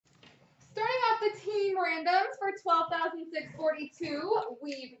team randoms for 12,642.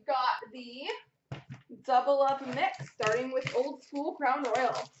 We've got the double up mix, starting with Old School Crown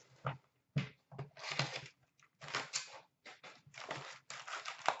Royal.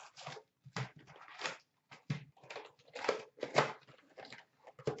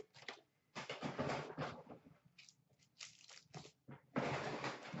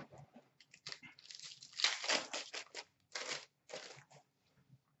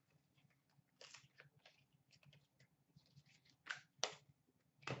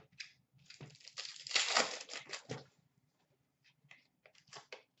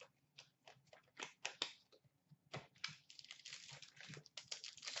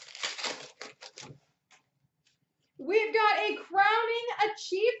 We've got a crowning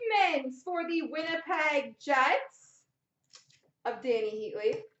achievements for the Winnipeg Jets of Danny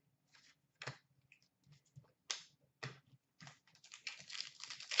Heatley.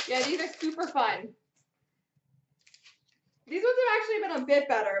 Yeah, these are super fun. These ones have actually been a bit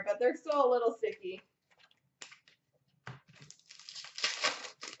better, but they're still a little sticky.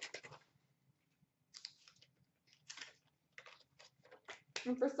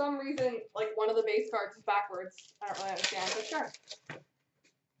 And for some reason, like one of the base cards is backwards. I don't really understand, but sure.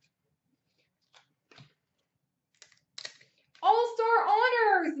 All-Star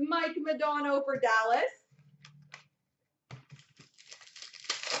Honors, Mike Madonna for Dallas.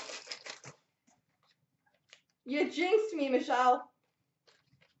 You jinxed me, Michelle.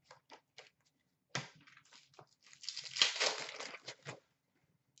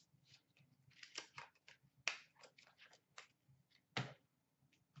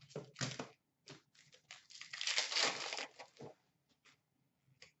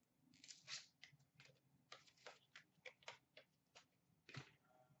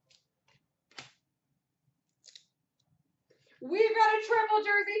 We've got a triple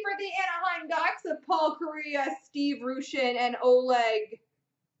jersey for the Anaheim Ducks of Paul Kariya, Steve Rushin, and Oleg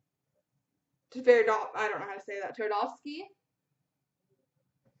Tverdov. I don't know how to say that. Tverdovsky.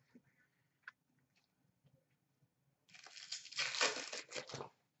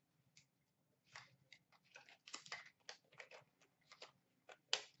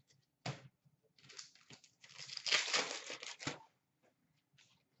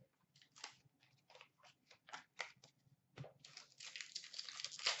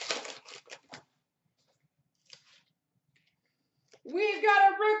 We've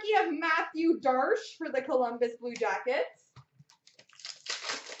got a rookie of Matthew Darsh for the Columbus Blue Jackets.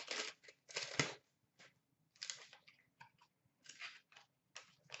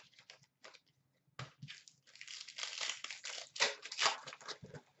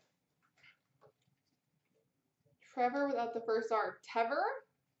 Trevor without the first R. Tever?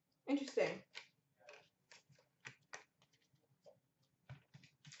 Interesting.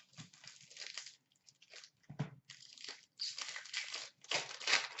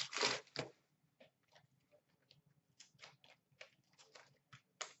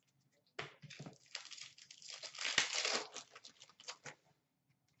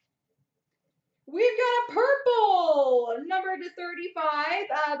 We've got a purple, number to 35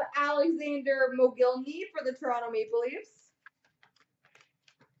 of Alexander Mogilny for the Toronto Maple Leafs.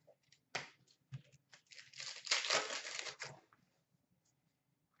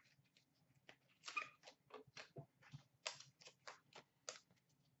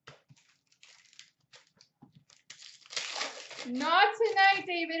 Not tonight,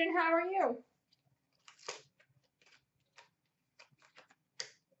 David, and how are you?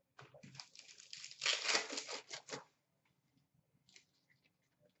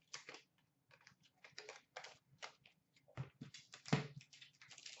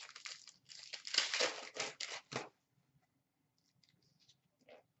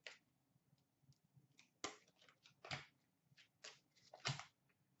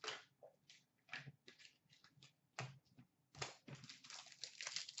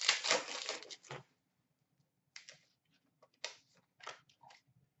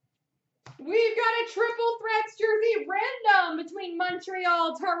 We've got a triple threats jersey random between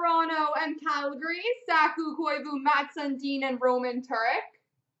Montreal, Toronto, and Calgary. Saku Koivu, Matt Sundin, and Roman Turek.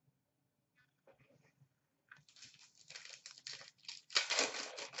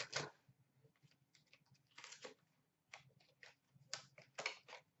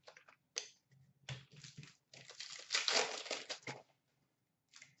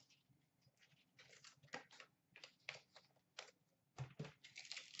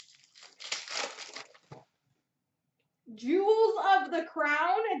 Jewels of the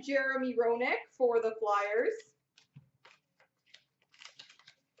Crown, Jeremy Roenick for the Flyers.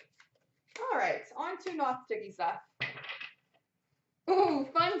 All right, on to not sticky stuff. Ooh,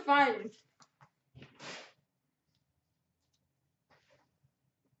 fun.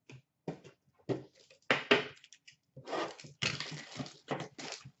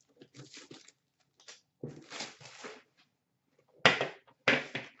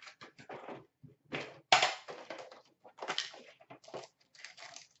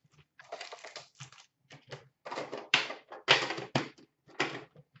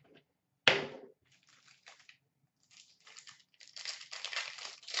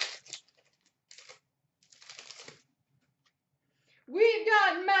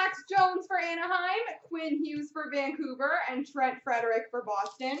 got Max Jones for Anaheim, Quinn Hughes for Vancouver, and Trent Frederick for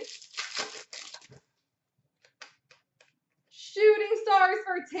Boston. Shooting stars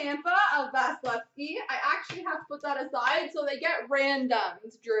for Tampa of Vasilevsky. I actually have to put that aside so they get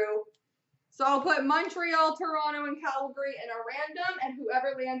randoms, Drew. So I'll put Montreal, Toronto, and Calgary in a random, and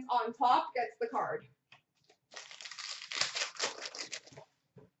whoever lands on top gets the card.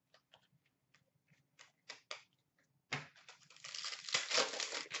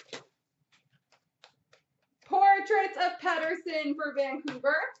 Portraits of Pettersson for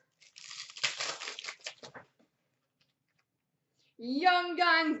Vancouver. Young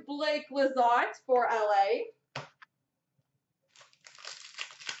Guns Blake Lizotte for LA.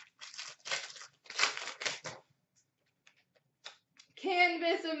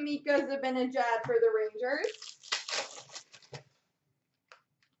 Canvas of Mika Zibanejad for the Rangers.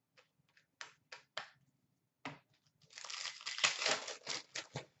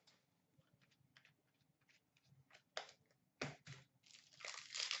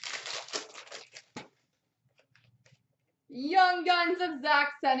 Young Guns of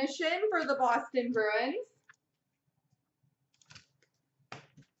Zach Senyshyn for the Boston Bruins.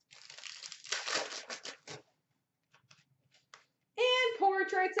 And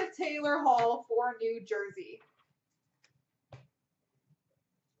portraits of Taylor Hall for New Jersey.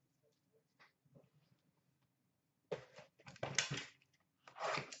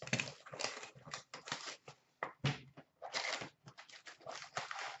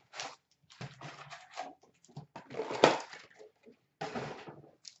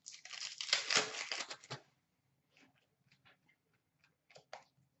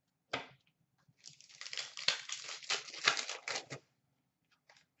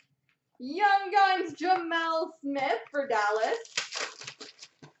 Young Guns Jamel Smith for Dallas.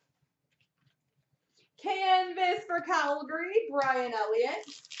 Canvas for Calgary, Brian Elliott.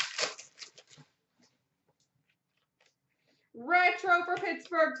 Retro for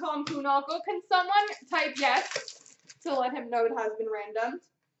Pittsburgh, Tom Kuhnhackl. Can someone type yes to let him know it has been randomed?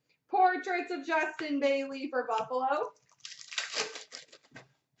 Portraits of Justin Bailey for Buffalo.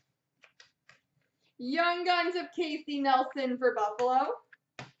 Young Guns of Casey Nelson for Buffalo.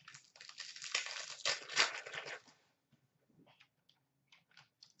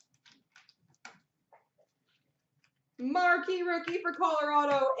 Marquee rookie for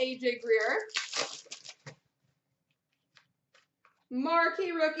Colorado, AJ Greer.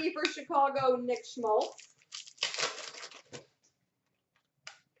 Marquee rookie for Chicago, Nick Schmaltz.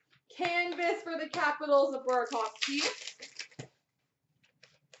 Canvas for the Capitals of Burakovsky.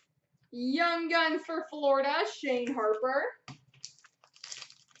 Young Guns for Florida, Shane Harper.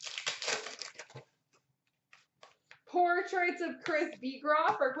 Portraits of Chris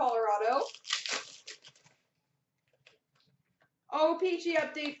Beagroff for Colorado. OPG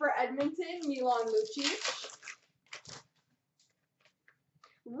update for Edmonton, Milan Lucic.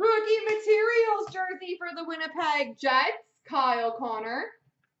 Rookie materials jersey for the Winnipeg Jets, Kyle Connor.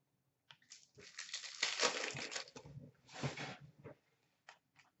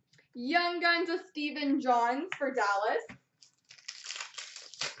 Young Guns of Stephen Johns for Dallas.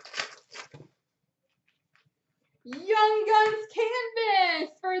 Young Guns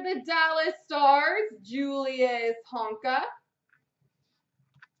canvas for the Dallas Stars, Julius Honka.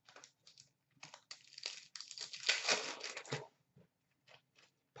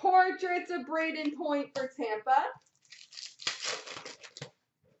 Portraits of Braden Point for Tampa.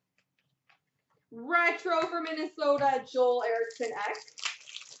 Retro for Minnesota, Joel Eriksson X.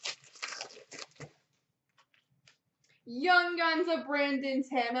 Young Guns of Brandon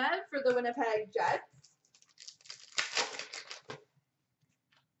Tanev for the Winnipeg Jets.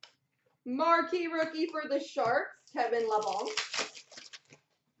 Marquee rookie for the Sharks, Kevin LeBlanc.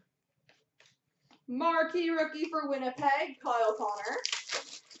 Marquee rookie for Winnipeg, Kyle Connor.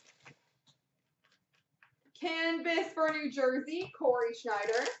 Canvas for New Jersey, Corey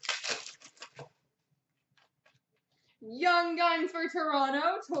Schneider. Young Guns for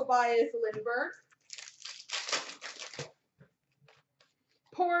Toronto, Tobias Lindbergh.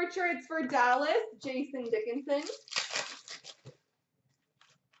 Portraits for Dallas, Jason Dickinson.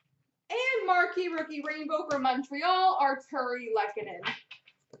 And marquee rookie rainbow for Montreal, Arturi Lehkonen.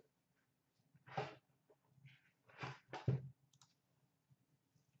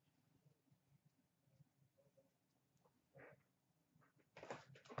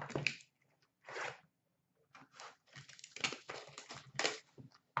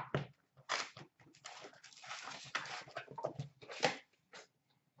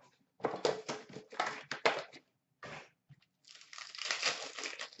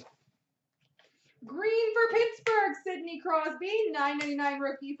 Green for Pittsburgh, Sidney Sidney Crosby, $9.99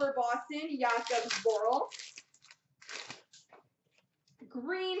 rookie for Boston, Jakob Borrell.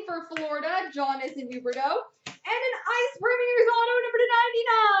 Green for Florida, Jonathan Huberdeau. And an Ice Premier's auto number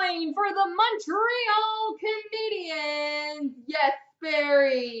 /99 for the Montreal Canadiens. Yes,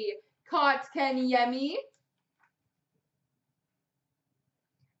 Barry. Kotkaniemi.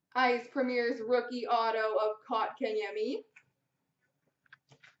 Ice Premier's rookie auto of Kotkaniemi.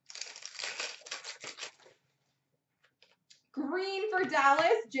 Green for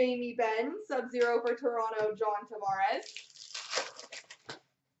Dallas, Jamie Benn. Sub-Zero for Toronto, John Tavares.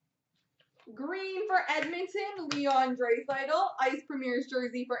 Green for Edmonton, Leon Draisaitl. Ice Premier's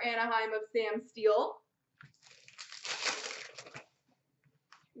jersey for Anaheim of Sam Steele.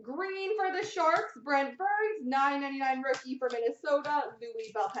 Green for the Sharks, Brent Burns. $9.99 rookie for Minnesota,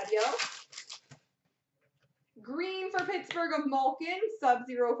 Louis Belpedio. Green for Pittsburgh of Malkin.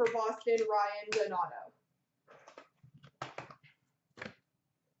 Sub-Zero for Boston, Ryan Donato.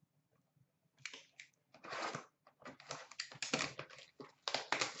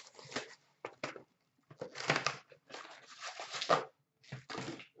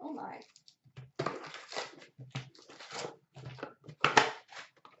 Oh my.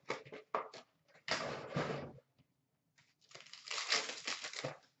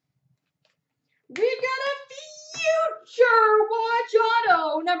 We've got a future watch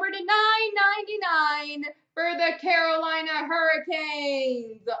auto, number /999 for the Carolina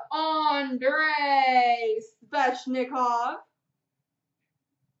Hurricanes, Andrei Svechnikov.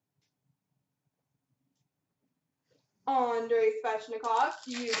 Andrei Svechnikov,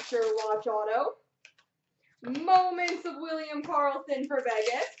 future watch auto. Moments of William Karlsson for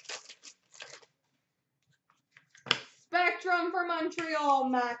Vegas. Spectrum for Montreal,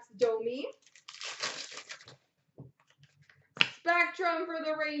 Max Domi. Spectrum for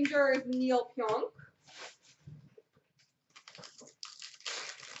the Rangers, Neil Pionk.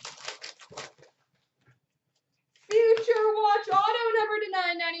 Future watch auto number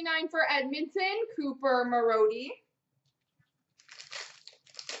 /999 for Edmonton, Cooper Marody.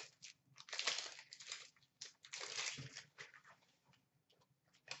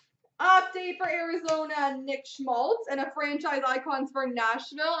 Update for Arizona, Nick Schmaltz, and a franchise icons for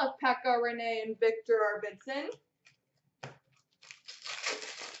Nashville of Pekka Rinne and Victor Arvidsson.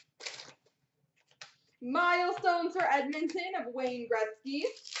 Milestones for Edmonton of Wayne Gretzky.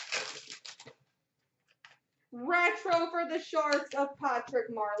 Retro for the Sharks of Patrick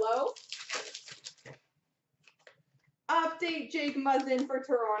Marleau. Update Jake Muzzin for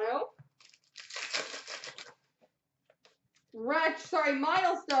Toronto.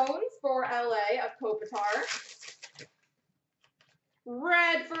 Milestones for LA of Kopitar.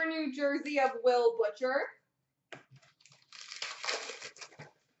 Red for New Jersey of Will Butcher.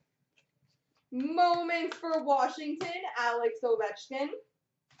 Moments for Washington, Alex Ovechkin.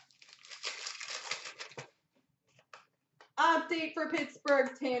 Update for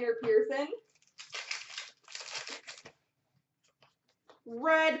Pittsburgh, Tanner Pearson.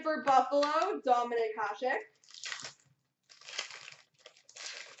 Red for Buffalo, Dominic Hasek.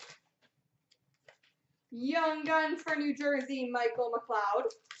 Young Guns for New Jersey, Michael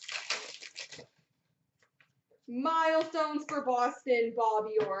McLeod. Milestones for Boston,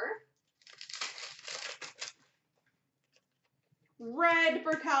 Bobby Orr. Red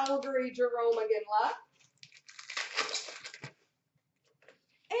for Calgary, Jerome Iginla.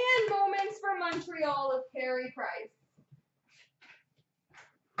 And moments for Montreal of Carey Price.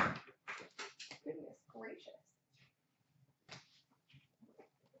 Goodness gracious.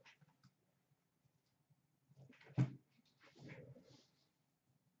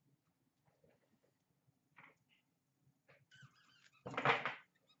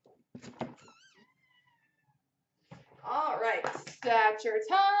 All right, stature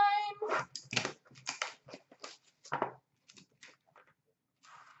time.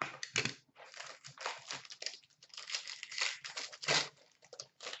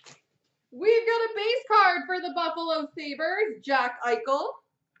 We've got a base card for the Buffalo Sabres, Jack Eichel.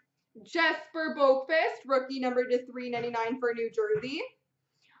 Jesper Boqvist, rookie number /399 for New Jersey.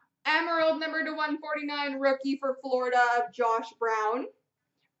 Emerald number /149, rookie for Florida of Josh Brown.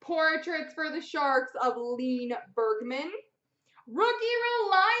 Portraits for the Sharks of Lean Bergman. Rookie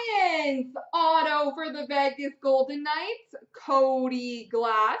Reliance auto for the Vegas Golden Knights, Cody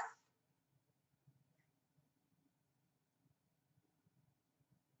Glass.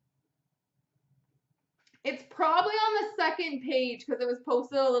 It's probably on the second page because it was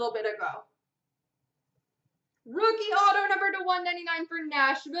posted a little bit ago. Rookie auto number /199 for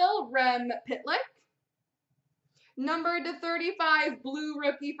Nashville, Rem Pitlick. Number /35 blue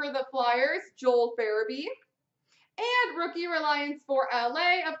rookie for the Flyers, Joel Farabee. And rookie reliance for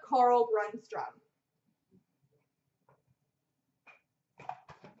LA of Carl Brunstrom.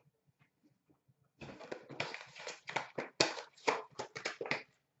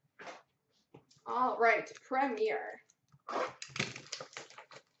 All right, Premier.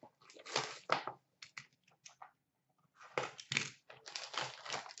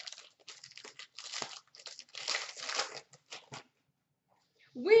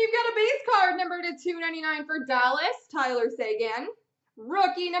 We've got a base card number to 299 for Dallas, Tyler Seguin.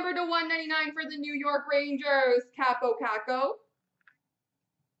 Rookie number to 199 for the New York Rangers, Capo Caco.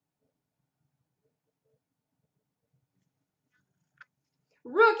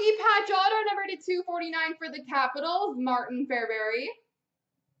 Rookie patch auto number to 249 for the Capitals, Martin Fairbury.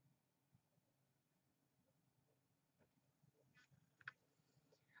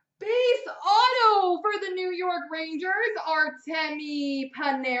 Base auto for the New York Rangers, Artemi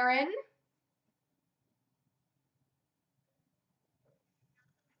Panarin.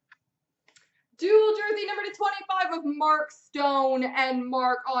 Dual jersey number to 25 of Mark Stone and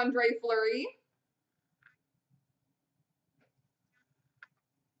Marc-Andre Fleury.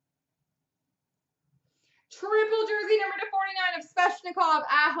 Triple jersey number to 49 of Svechnikov,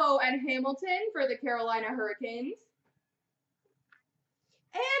 Aho, and Hamilton for the Carolina Hurricanes.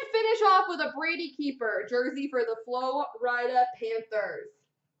 And finish off with a Brady Keeper jersey for the Florida Panthers.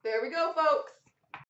 There we go, folks.